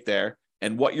improvements to make there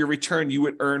and what your return you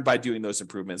would earn by doing those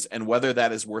improvements and whether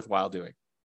that is worthwhile doing.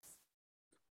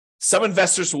 Some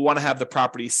investors will want to have the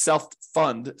property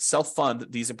self-fund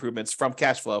these improvements from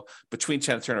cash flow between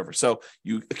tenant turnover. So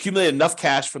you accumulate enough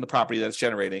cash from the property that it's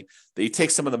generating that you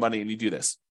take some of the money and you do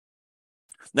this.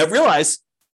 Now realize,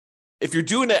 if you're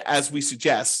doing it as we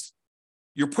suggest,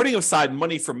 you're putting aside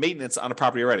money for maintenance on a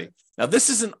property already. Now, this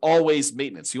isn't always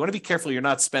maintenance. You want to be careful you're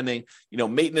not spending,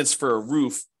 maintenance for a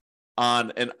roof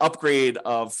on an upgrade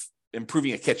of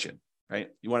improving a kitchen, right?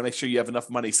 You want to make sure you have enough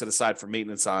money set aside for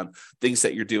maintenance on things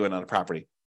that you're doing on a property.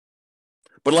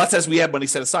 But a lot of times we have money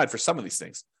set aside for some of these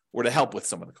things or to help with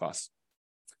some of the costs.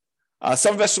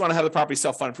 Some investors want to have the property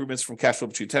self-fund improvements from cash flow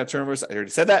between tenant turnovers. I already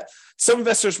said that. Some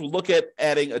investors will look at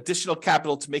adding additional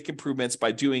capital to make improvements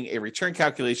by doing a return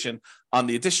calculation on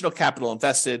the additional capital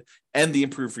invested and the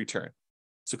improved return.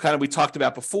 So kind of we talked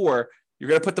about before, you're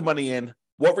going to put the money in.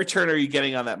 What return are you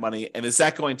getting on that money? And is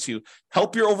that going to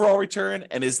help your overall return?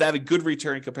 And is that a good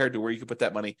return compared to where you could put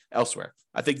that money elsewhere?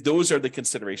 I think those are the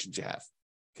considerations you have.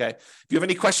 Okay. If you have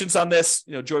any questions on this,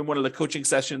 join one of the coaching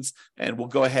sessions and we'll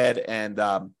go ahead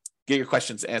and get your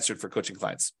questions answered for coaching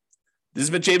clients. This has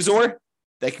been James Orr.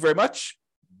 Thank you very much.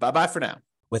 Bye-bye for now.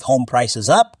 With home prices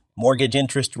up, mortgage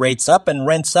interest rates up, and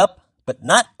rents up, but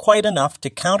not quite enough to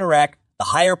counteract the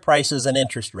higher prices and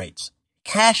interest rates.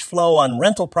 Cash flow on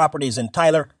rental properties in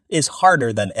Tyler is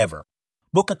harder than ever.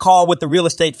 Book a call with the Real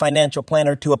Estate Financial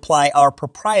Planner to apply our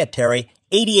proprietary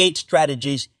 88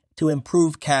 strategies to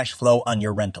improve cash flow on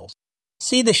your rentals.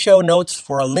 See the show notes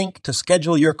for a link to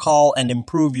schedule your call and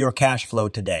improve your cash flow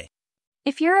today.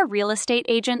 If you're a real estate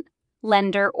agent,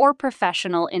 lender, or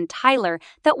professional in Tyler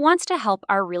that wants to help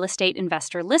our real estate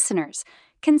investor listeners,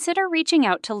 consider reaching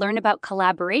out to learn about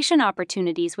collaboration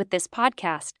opportunities with this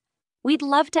podcast. We'd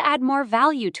love to add more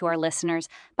value to our listeners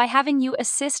by having you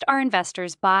assist our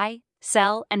investors buy,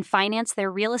 sell, and finance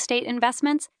their real estate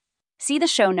investments. See the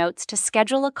show notes to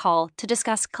schedule a call to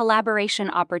discuss collaboration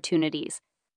opportunities.